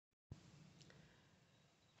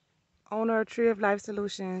Owner of Tree of Life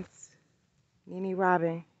Solutions, Nene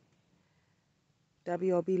Robin,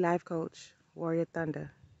 WOB Life Coach, Warrior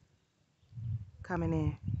Thunder, coming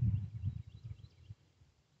in.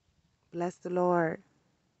 Bless the Lord.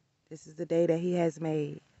 This is the day that He has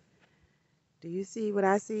made. Do you see what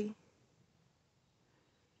I see?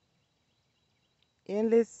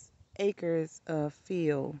 Endless acres of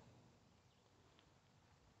field.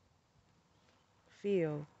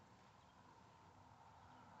 Field.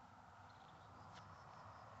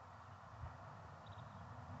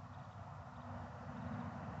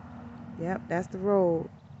 Yep, that's the road.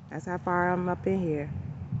 That's how far I'm up in here.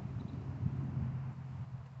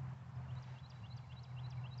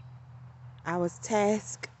 I was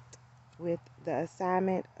tasked with the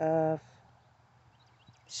assignment of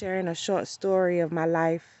sharing a short story of my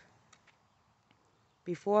life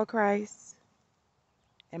before Christ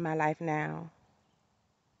and my life now.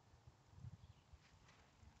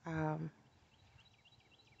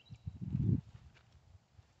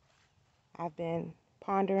 I've been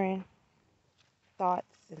pondering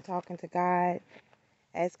thoughts and talking to God,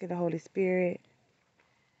 asking the Holy Spirit,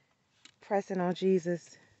 pressing on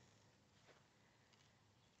Jesus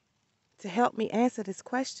to help me answer this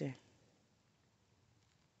question.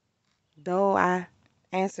 Though I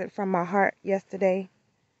answered from my heart yesterday,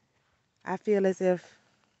 I feel as if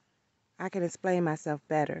I can explain myself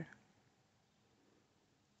better.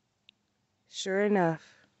 Sure enough,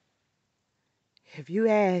 if you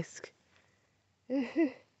ask,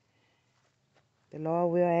 the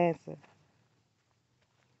Lord will answer.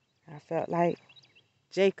 I felt like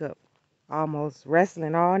Jacob, almost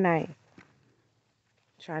wrestling all night,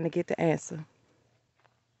 trying to get the answer.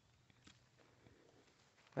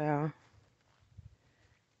 Well,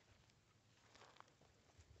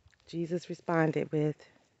 Jesus responded with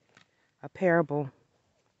a parable,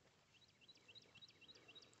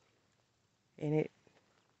 and it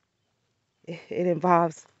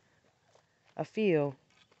involves a field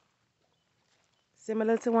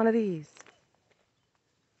similar to one of these.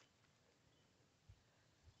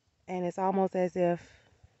 And it's almost as if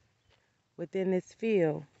within this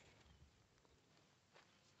field,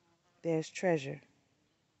 there's treasure.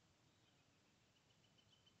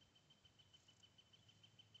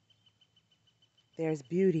 There's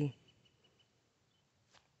beauty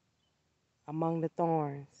among the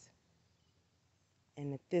thorns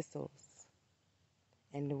and the thistles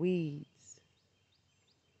and the weeds.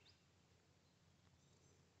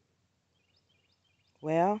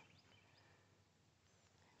 Well,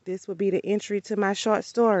 this will be the entry to my short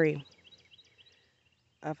story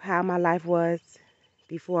of how my life was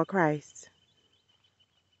before Christ.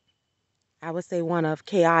 I would say one of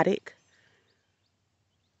chaotic,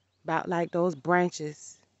 about like those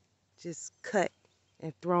branches just cut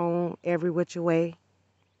and thrown every which way.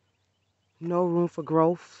 No room for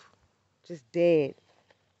growth, just dead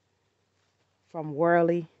from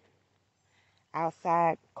worldly,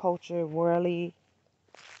 outside culture, worldly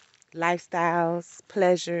lifestyles,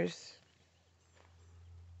 pleasures,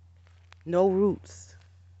 no roots.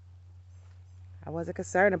 I wasn't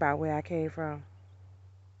concerned about where I came from.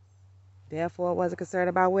 Therefore, I wasn't concerned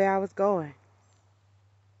about where I was going.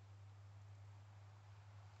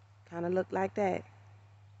 Kind of looked like that.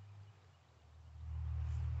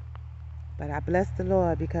 But I bless the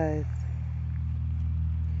Lord because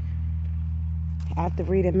after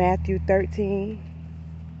reading Matthew 13,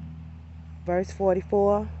 verse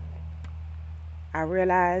 44, I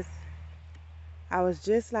realized I was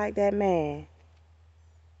just like that man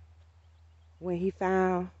when he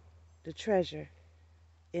found the treasure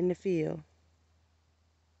in the field.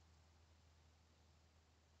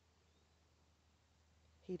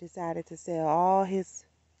 He decided to sell all his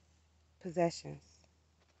possessions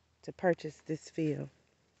to purchase this field.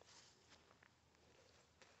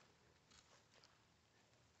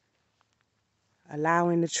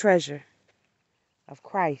 Allowing the treasure of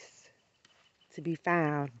Christ to be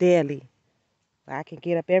found daily. Where I can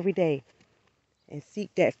get up every day and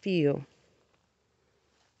seek that field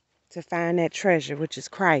to find that treasure, which is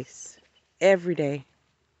Christ, every day.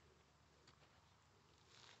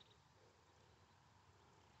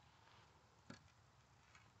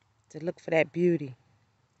 To look for that beauty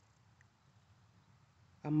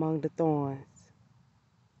among the thorns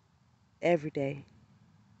every day.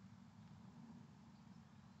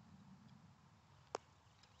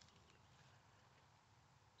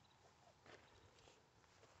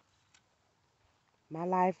 My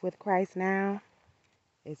life with Christ now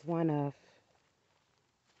is one of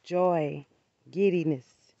joy, giddiness,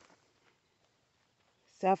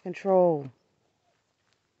 self-control,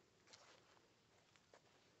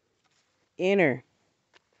 inner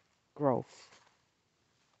growth.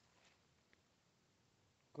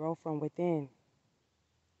 Grow from within.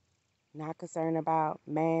 Not concerned about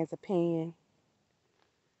man's opinion,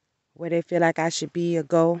 where they feel like I should be or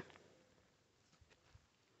go.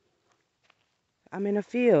 I'm in a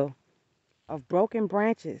field of broken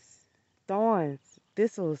branches, thorns,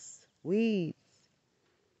 thistles, weeds,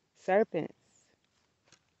 serpents,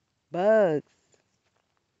 bugs.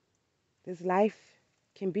 This life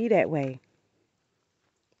can be that way.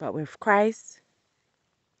 But with Christ,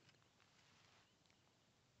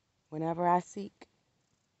 whenever I seek,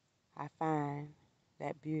 I find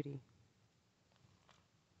that beauty.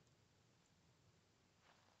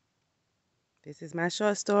 This is my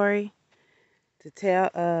short story to tell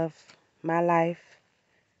of my life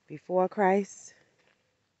before Christ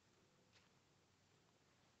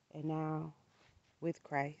and now with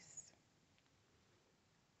Christ.